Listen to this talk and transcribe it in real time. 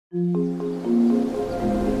Hello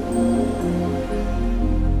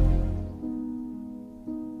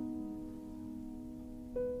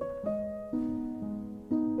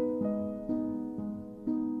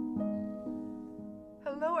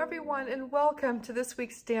everyone, and welcome to this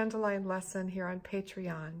week's Dandelion lesson here on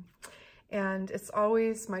Patreon. And it's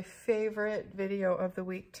always my favorite video of the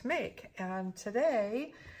week to make. And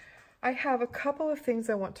today I have a couple of things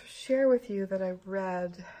I want to share with you that I've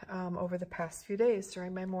read over the past few days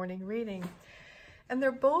during my morning reading. And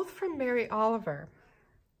they're both from Mary Oliver.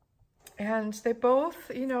 And they both,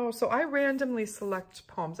 so I randomly select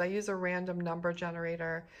poems. I use a random number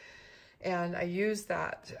generator, and I use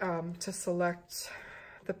that to select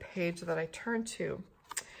the page that I turn to.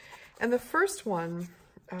 And the first one,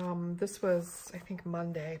 this was, I think,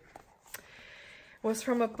 Monday, was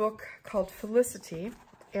from a book called Felicity,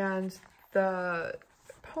 and the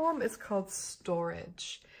poem is called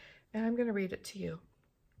Storage, and I'm going to read it to you.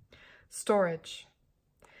 Storage.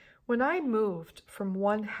 When I moved from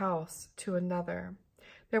one house to another,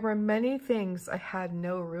 there were many things I had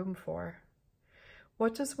no room for.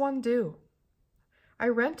 What does one do? I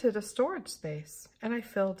rented a storage space, and I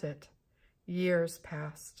filled it. Years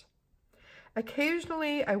passed.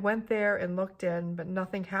 Occasionally, I went there and looked in, but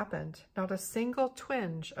nothing happened, not a single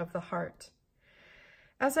twinge of the heart.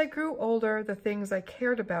 As I grew older, the things I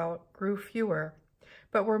cared about grew fewer,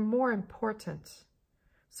 but were more important.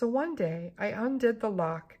 So one day, I undid the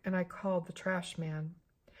lock and I called the trash man.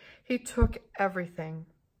 He took everything.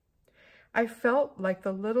 I felt like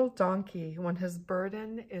the little donkey when his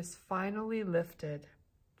burden is finally lifted.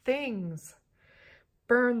 Things.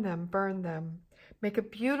 Burn them. Make a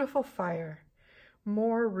beautiful fire.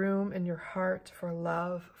 More room in your heart for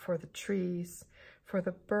love, for the trees, for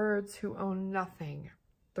the birds who own nothing,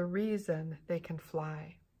 the reason they can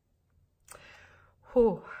fly.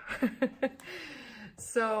 Whew.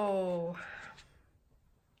 So,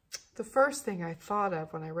 the first thing I thought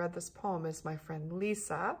of when I read this poem is my friend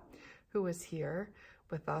Lisa, who is here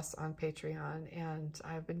with us on Patreon, and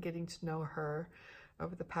I've been getting to know her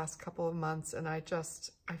over the past couple of months, and I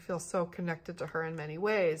feel so connected to her in many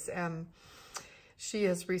ways. And she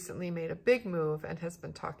has recently made a big move and has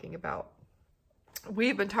been talking about,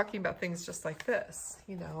 we've been talking about things just like this,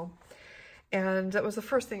 and that was the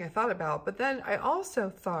first thing I thought about. But then I also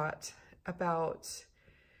thought about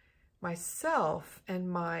myself and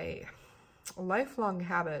my lifelong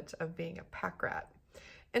habit of being a pack rat.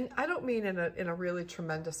 And I don't mean in a really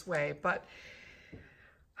tremendous way, but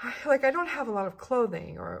like I don't have a lot of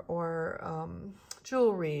clothing or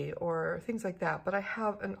jewelry or things like that, but I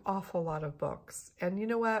have an awful lot of books. And you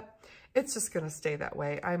know what? It's just going to stay that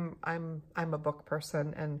way. I'm a book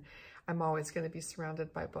person, and I'm always going to be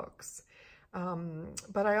surrounded by books.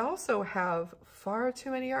 But I also have far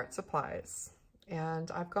too many art supplies,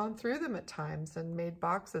 and I've gone through them at times and made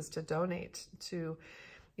boxes to donate to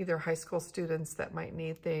either high school students that might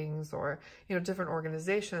need things, or, different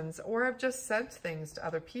organizations, or I've just sent things to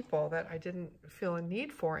other people that I didn't feel a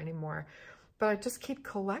need for anymore, but I just keep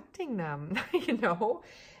collecting them,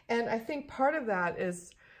 and I think part of that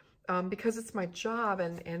is because it's my job,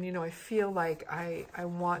 and I feel like I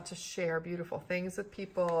want to share beautiful things with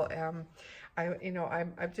people.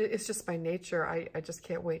 It's just my nature. I just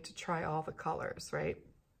can't wait to try all the colors, right?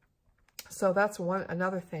 So that's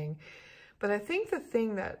another thing. But I think the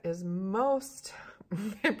thing that is most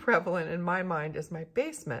prevalent in my mind is my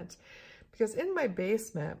basement, because in my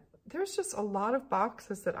basement, there's just a lot of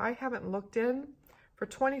boxes that I haven't looked in for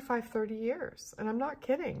 25, 30 years. And I'm not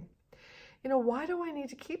kidding. Why do I need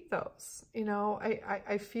to keep those?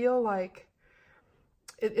 I feel like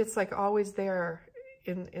it's like always there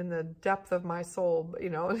in the depth of my soul,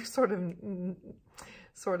 sort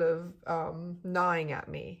of gnawing at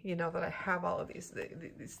me, that I have all of these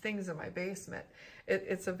things in my basement.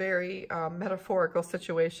 It's a very metaphorical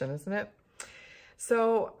situation, isn't it?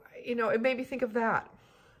 So, it made me think of that.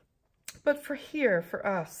 But for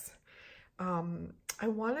us, I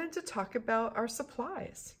wanted to talk about our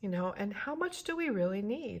supplies, and how much do we really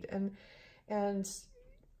need? And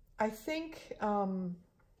I think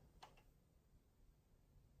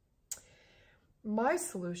my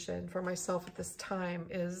solution for myself at this time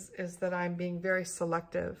is that I'm being very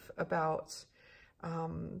selective about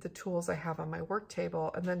the tools I have on my work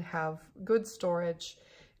table, and then have good storage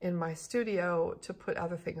in my studio to put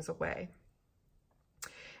other things away.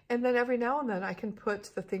 And then every now and then I can put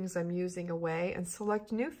the things I'm using away and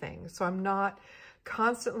select new things, so I'm not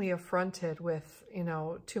constantly affronted with,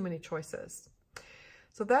 too many choices.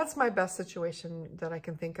 So that's my best situation that I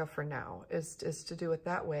can think of for now, is to do it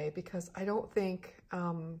that way, because I don't think,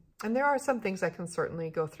 and there are some things I can certainly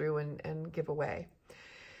go through and give away.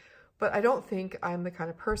 But I don't think I'm the kind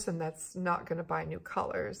of person that's not going to buy new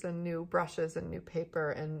colors and new brushes and new paper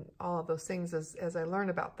and all of those things as I learn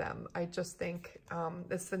about them. I just think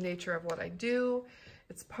it's the nature of what I do.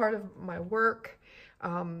 It's part of my work.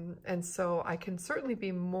 And so I can certainly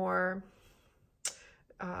be more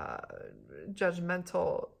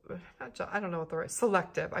judgmental, I don't know what the right,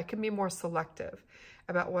 selective. I can be more selective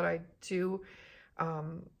about what I do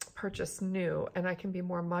purchase new, and I can be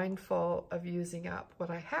more mindful of using up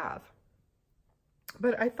what I have.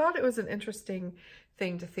 But I thought it was an interesting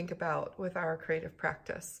thing to think about with our creative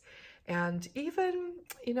practice. And even,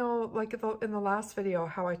 you know, like in the last video,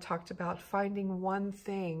 how I talked about finding one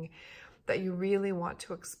thing that you really want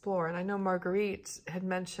to explore. And I know Marguerite had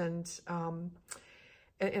mentioned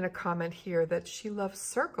in a comment here that she loves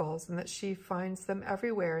circles and that she finds them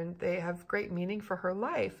everywhere and they have great meaning for her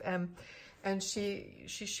life. And she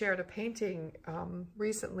shared a painting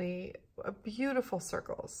recently, beautiful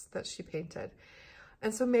circles that she painted.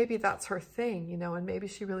 And so maybe that's her thing, you know, and maybe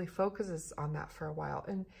she really focuses on that for a while.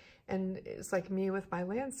 And it's like me with my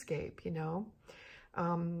landscape, you know.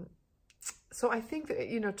 So I think that,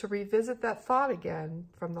 you know, to revisit that thought again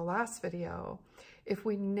from the last video, if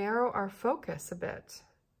we narrow our focus a bit,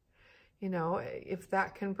 you know, if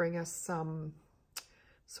that can bring us some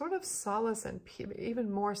sort of solace and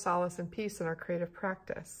even more solace and peace in our creative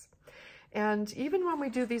practice. And even when we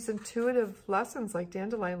do these intuitive lessons, like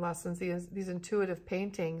dandelion lessons, these intuitive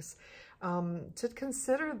paintings, to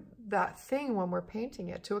consider that thing when we're painting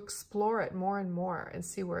it, to explore it more and more and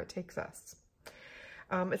see where it takes us.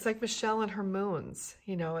 It's like Michelle and her moons,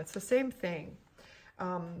 you know, it's the same thing.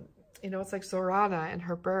 You know, it's like Zorana and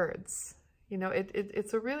her birds. You know,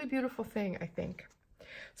 it's a really beautiful thing, I think.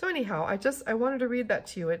 So anyhow, I wanted to read that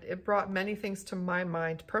to you. It brought many things to my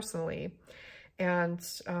mind personally. And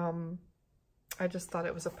I just thought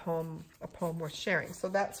it was a poem worth sharing. So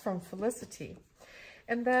that's from Felicity.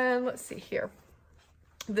 And then let's see here.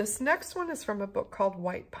 This next one is from a book called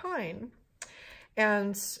White Pine.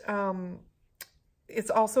 And it's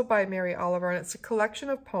also by Mary Oliver, and it's a collection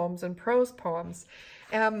of poems and prose poems.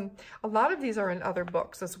 A lot of these are in other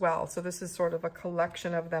books as well. So this is sort of a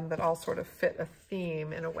collection of them that all sort of fit a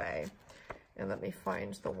theme in a way. And let me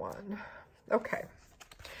find the one. Okay.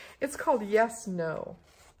 It's called Yes, No.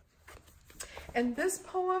 And this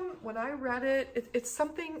poem, when I read it, it's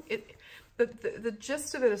something, the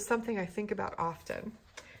gist of it is something I think about often.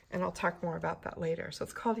 And I'll talk more about that later. So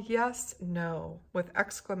it's called Yes, No, with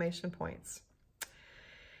exclamation points.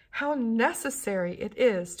 How necessary it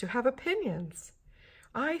is to have opinions.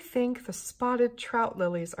 I think the spotted trout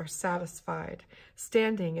lilies are satisfied,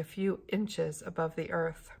 standing a few inches above the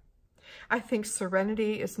earth. I think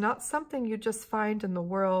serenity is not something you just find in the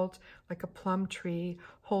world like a plum tree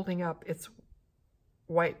holding up its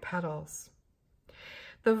white petals.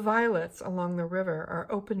 The violets along the river are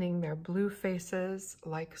opening their blue faces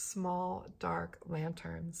like small, dark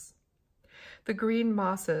lanterns. The green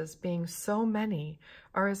mosses, being so many,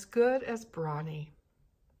 are as good as brawny.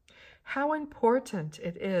 How important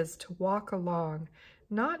it is to walk along,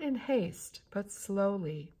 not in haste, but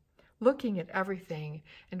slowly, looking at everything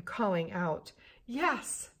and calling out,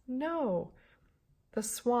 yes, no. The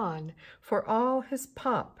swan, for all his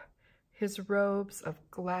pomp, his robes of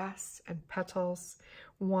glass and petals,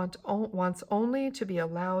 wants only to be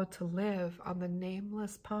allowed to live on the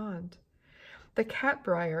nameless pond. The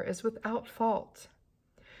catbrier is without fault.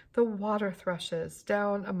 The water thrushes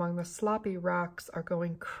down among the sloppy rocks are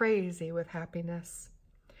going crazy with happiness.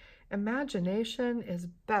 Imagination is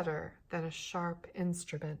better than a sharp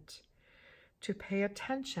instrument. To pay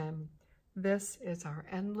attention, this is our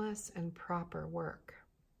endless and proper work.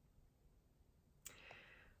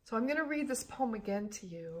 So I'm going to read this poem again to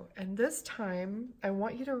you, and this time I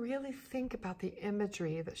want you to really think about the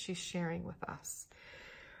imagery that she's sharing with us,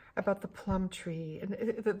 about the plum tree, and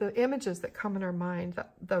the images that come in our mind,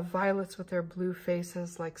 the violets with their blue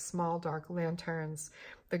faces like small dark lanterns,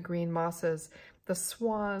 the green mosses, the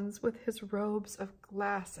swans with his robes of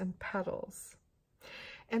glass and petals.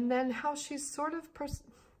 And then how she's sort of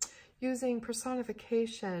using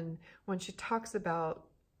personification when she talks about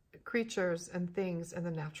creatures and things in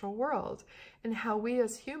the natural world, and how we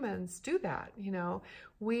as humans do that. You know,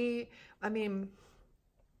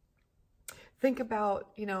 think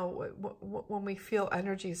about, you know, when we feel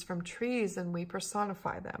energies from trees and we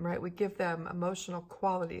personify them, right? We give them emotional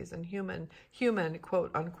qualities and human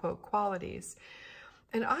quote unquote qualities.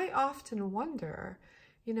 And I often wonder,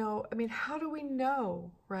 you know, I mean, how do we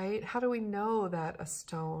know, right? How do we know that a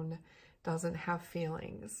stone doesn't have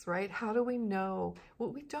feelings, right? How do we know?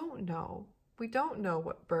 Well, we don't know. We don't know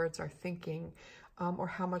what birds are thinking or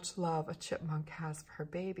how much love a chipmunk has for her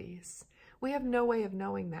babies. We have no way of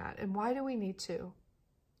knowing that. And why do we need to,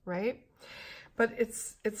 right? But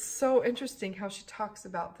it's so interesting how she talks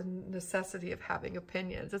about the necessity of having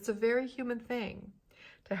opinions. It's a very human thing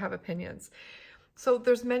to have opinions. So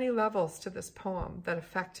there's many levels to this poem that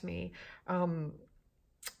affect me.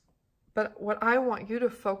 But what I want you to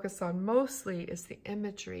focus on mostly is the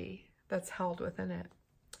imagery that's held within it.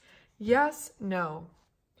 Yes, no.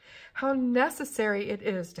 How necessary it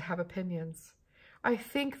is to have opinions. I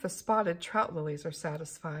think the spotted trout lilies are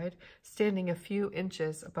satisfied, standing a few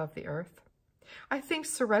inches above the earth. I think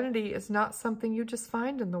serenity is not something you just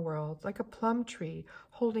find in the world, like a plum tree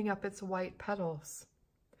holding up its white petals.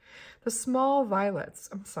 The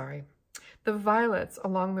violets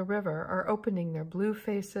along the river are opening their blue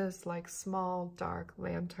faces like small, dark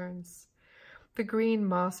lanterns. The green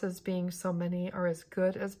mosses, being so many, are as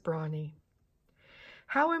good as brawny.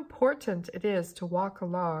 How important it is to walk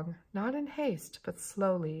along, not in haste, but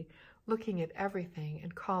slowly, looking at everything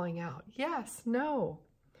and calling out, yes, no.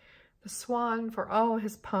 The swan, for all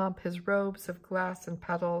his pomp, his robes of glass and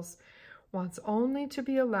petals, wants only to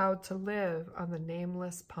be allowed to live on the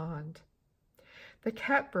nameless pond. The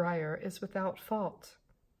catbrier is without fault.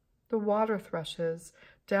 The water thrushes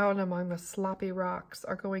down among the sloppy rocks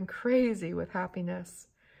are going crazy with happiness.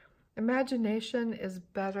 Imagination is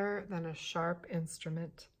better than a sharp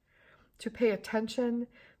instrument. To pay attention,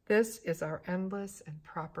 this is our endless and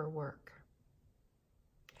proper work.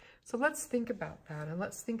 So let's think about that, and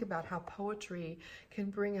let's think about how poetry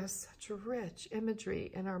can bring us such rich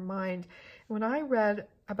imagery in our mind. When I read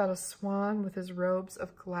about a swan with his robes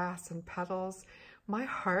of glass and petals, my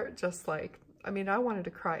heart just I wanted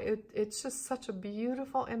to cry. It's just such a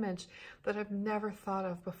beautiful image that I've never thought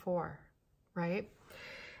of before, right?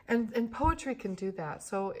 And poetry can do that.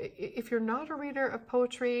 So if you're not a reader of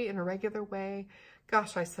poetry in a regular way,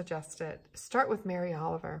 gosh, I suggest it. Start with Mary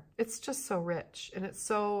Oliver. It's just so rich, and it's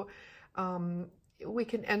so, we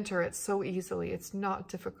can enter it so easily. It's not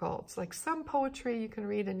difficult. It's like some poetry you can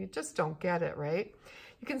read and you just don't get it, right?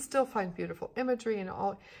 You can still find beautiful imagery and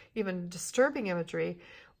even disturbing imagery,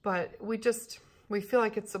 but we feel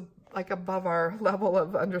like it's above our level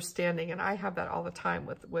of understanding, and I have that all the time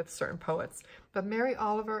with certain poets. But Mary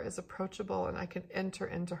Oliver is approachable, and I can enter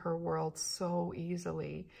into her world so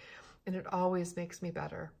easily, and it always makes me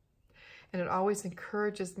better. And it always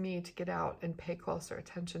encourages me to get out and pay closer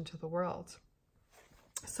attention to the world.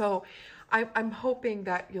 So I'm hoping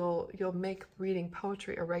that you'll make reading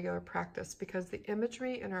poetry a regular practice, because the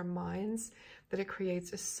imagery in our minds that it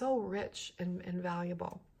creates is so rich and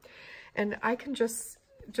valuable. And I can just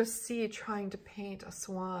see trying to paint a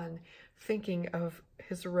swan thinking of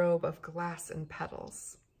his robe of glass and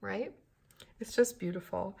petals, right? It's just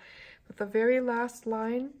beautiful. But the very last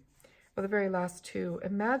line, or the very last two,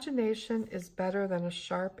 imagination is better than a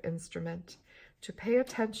sharp instrument. To pay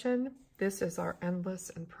attention, this is our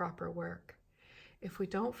endless and proper work. If we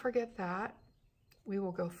don't forget that, we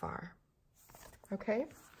will go far. Okay?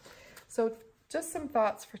 So just some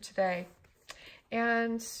thoughts for today.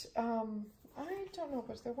 And I don't know,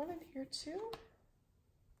 was there one in here too?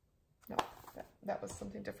 No, that was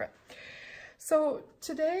something different. So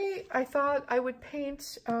today I thought I would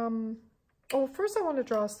paint, first I want to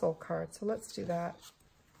draw a soul card, so let's do that.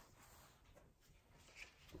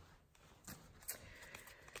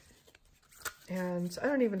 And I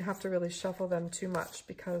don't even have to really shuffle them too much,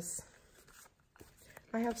 because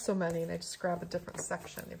I have so many and I just grab a different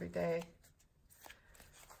section every day.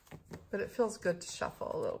 But it feels good to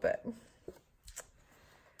shuffle a little bit.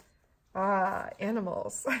 Ah,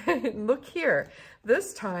 animals. Look here.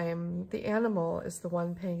 This time, the animal is the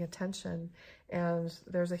one paying attention, and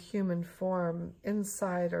there's a human form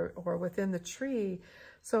inside or within the tree,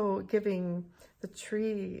 so giving the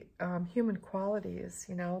tree human qualities.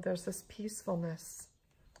 You know, there's this peacefulness,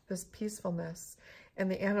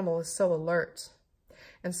 and the animal is so alert.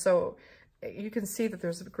 And so you can see that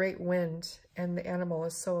there's a great wind, and the animal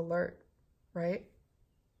is so alert, right?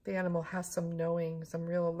 The animal has some knowing, some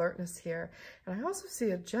real alertness here. And I also see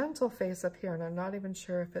a gentle face up here, and I'm not even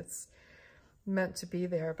sure if it's meant to be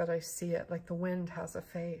there, but I see it, like the wind has a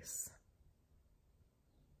face.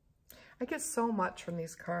 I get so much from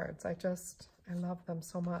these cards. I love them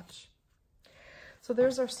so much. So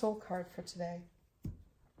there's our soul card for today.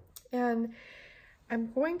 And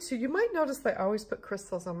I'm going to, you might notice that I always put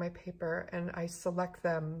crystals on my paper, and I select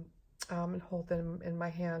them and hold them in my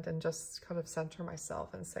hand and just kind of center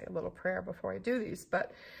myself and say a little prayer before I do these.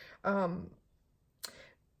 But I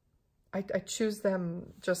choose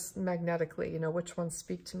them just magnetically, you know, which ones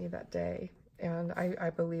speak to me that day. And I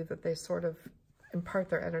believe that they sort of impart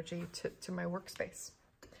their energy to my workspace.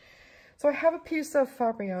 So I have a piece of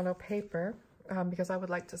Fabriano paper because I would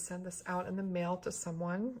like to send this out in the mail to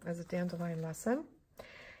someone as a dandelion lesson.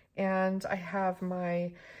 And I have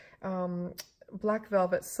my black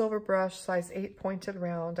velvet silver brush, size 8 pointed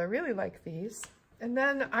round. I really like these. And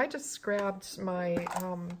then I just grabbed my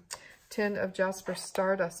tin of Jasper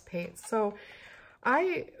Stardust paint. So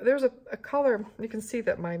there's a color, you can see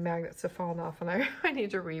that my magnets have fallen off and I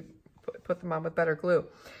need to put them on with better glue.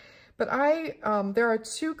 But there are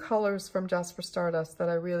 2 colors from Jasper Stardust that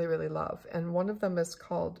I really, really love. And one of them is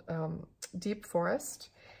called Deep Forest,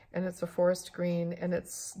 and it's a forest green, and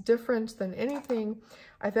it's different than anything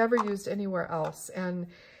I've ever used anywhere else. And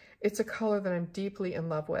it's a color that I'm deeply in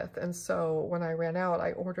love with. And so when I ran out,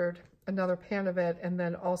 I ordered another pan of it, and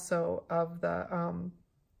then also of the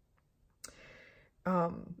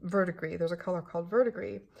verdigris. There's a color called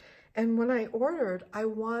verdigris. And when I ordered, I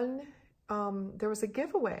won. There was a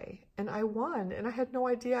giveaway and I won, and I had no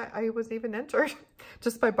idea I was even entered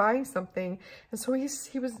just by buying something. And so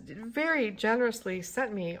he was very generously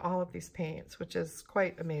sent me all of these paints, which is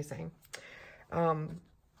quite amazing.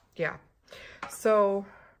 Yeah, so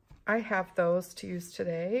I have those to use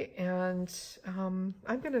today, and I'm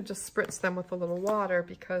going to just spritz them with a little water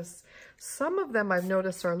because some of them I've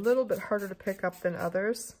noticed are a little bit harder to pick up than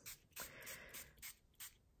others.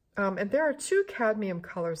 And there are 2 cadmium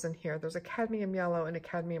colors in here. There's a cadmium yellow and a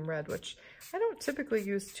cadmium red, which I don't typically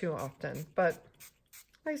use too often, but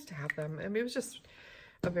nice to have them. I mean, it was just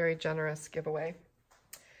a very generous giveaway.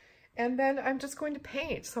 And then I'm just going to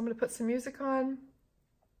paint. So I'm going to put some music on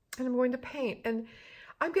and I'm going to paint. And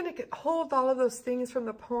I'm going to hold all of those things from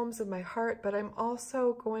the poems in my heart, but I'm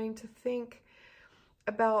also going to think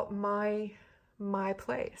about my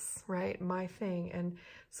place, right? My thing. And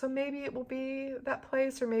so maybe it will be that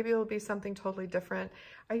place, or maybe it will be something totally different.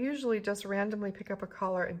 I usually just randomly pick up a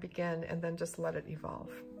color and begin, and then just let it evolve.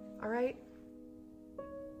 All right?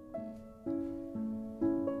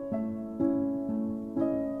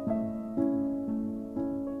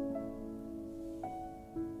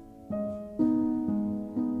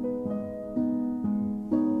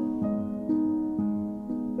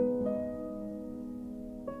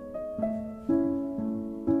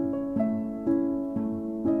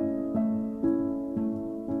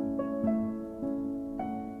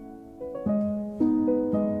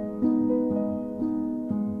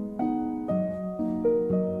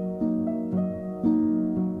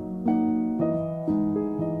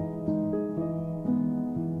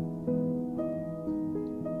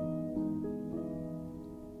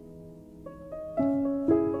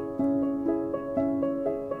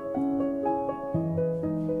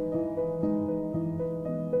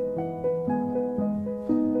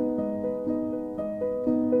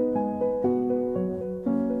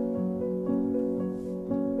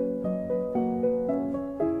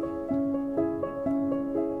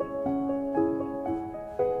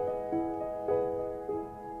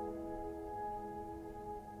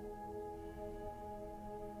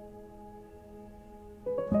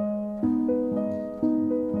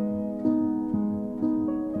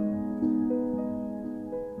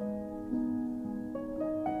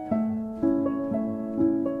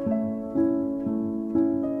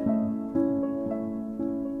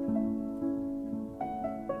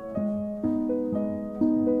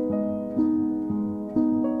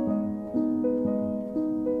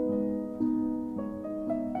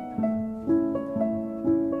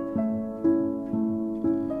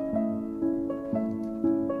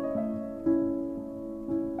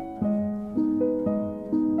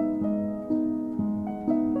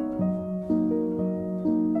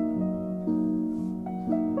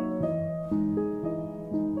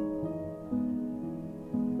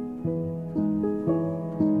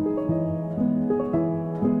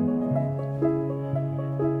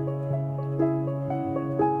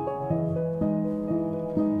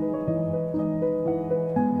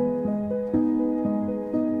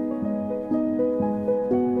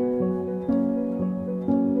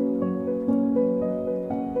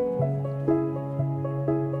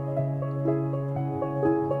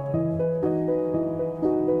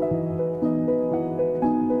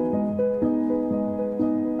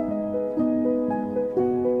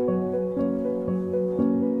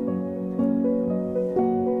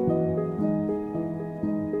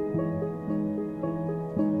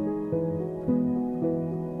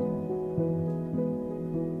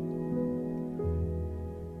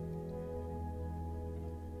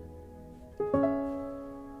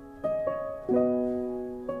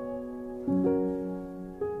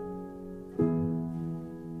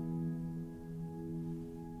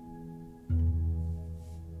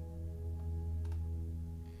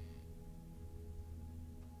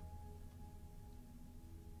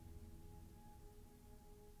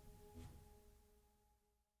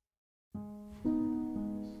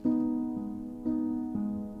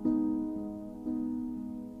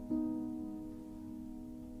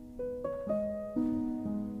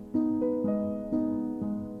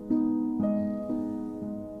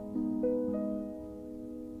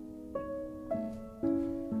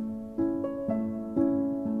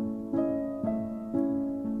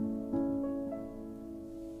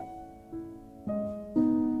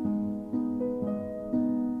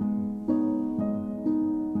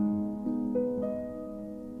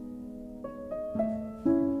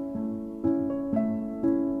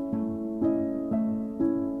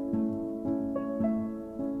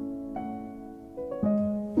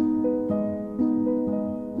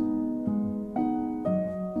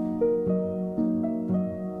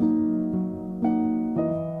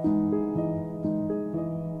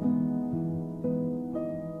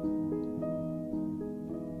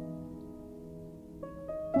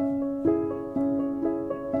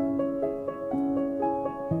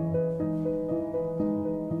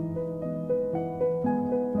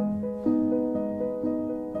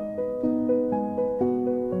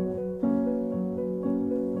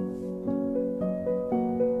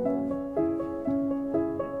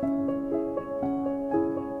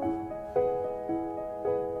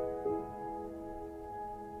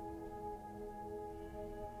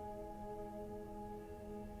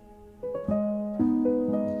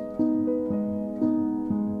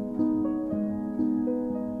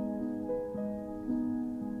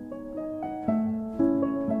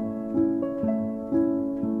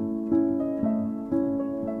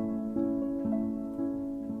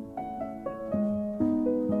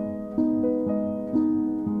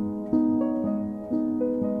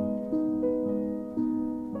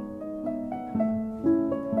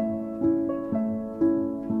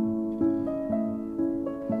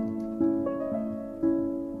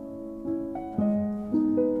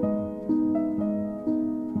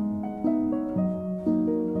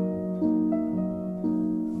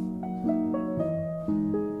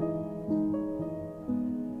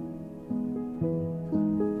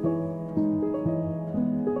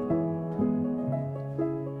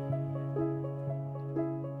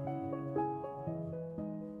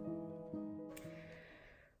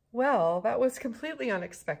 was completely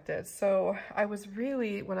unexpected. So I was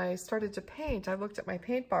really, when I started to paint, I looked at my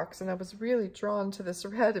paint box and I was really drawn to this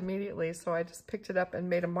red immediately. So I just picked it up and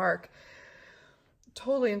made a mark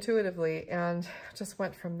totally intuitively and just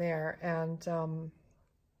went from there. And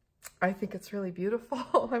I think it's really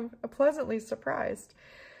beautiful. I'm pleasantly surprised.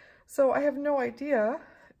 So I have no idea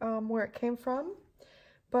where it came from,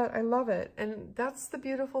 but I love it. And that's the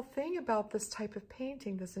beautiful thing about this type of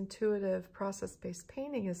painting, this intuitive process-based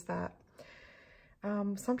painting, is that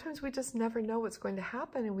sometimes we just never know what's going to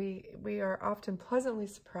happen, and we are often pleasantly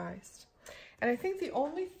surprised. And I think the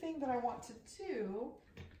only thing that I want to do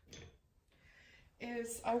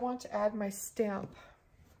is I want to add my stamp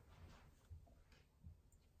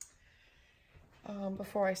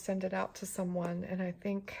before I send it out to someone. And I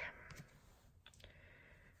think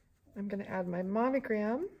I'm going to add my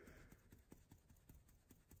monogram.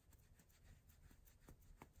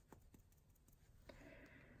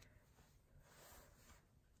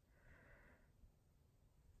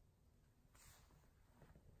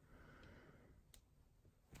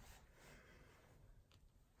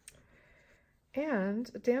 And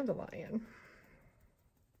a dandelion.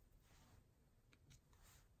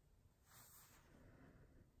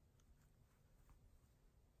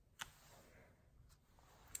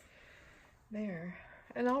 There.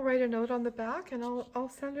 And I'll write a note on the back and I'll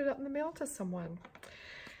send it up in the mail to someone.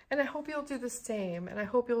 And I hope you'll do the same, and I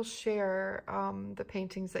hope you'll share the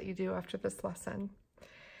paintings that you do after this lesson.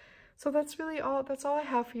 So that's really all, that's all I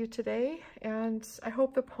have for you today, and I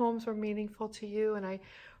hope the poems were meaningful to you, and I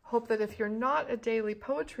hope that if you're not a daily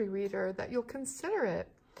poetry reader, that you'll consider it.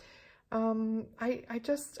 I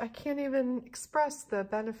can't even express the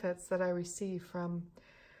benefits that I receive from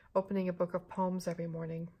opening a book of poems every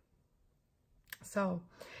morning. So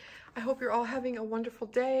I hope you're all having a wonderful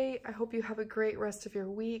day. I hope you have a great rest of your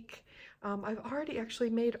week. I've already actually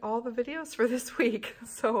made all the videos for this week,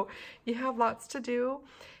 so you have lots to do.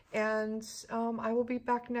 And I will be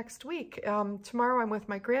back next week. Tomorrow I'm with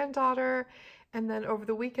my granddaughter, and then over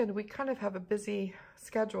the weekend we kind of have a busy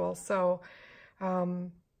schedule. So I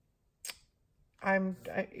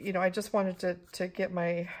just wanted to get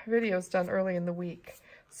my videos done early in the week,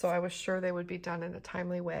 so I was sure they would be done in a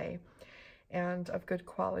timely way and of good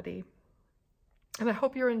quality. And I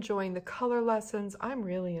hope you're enjoying the color lessons. I'm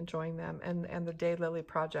really enjoying them, and the Daylily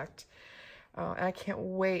project. And I can't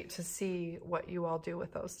wait to see what you all do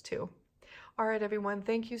with those too. All right, everyone,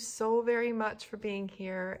 thank you so very much for being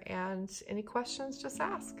here. And any questions, just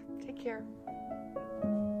ask. Take care.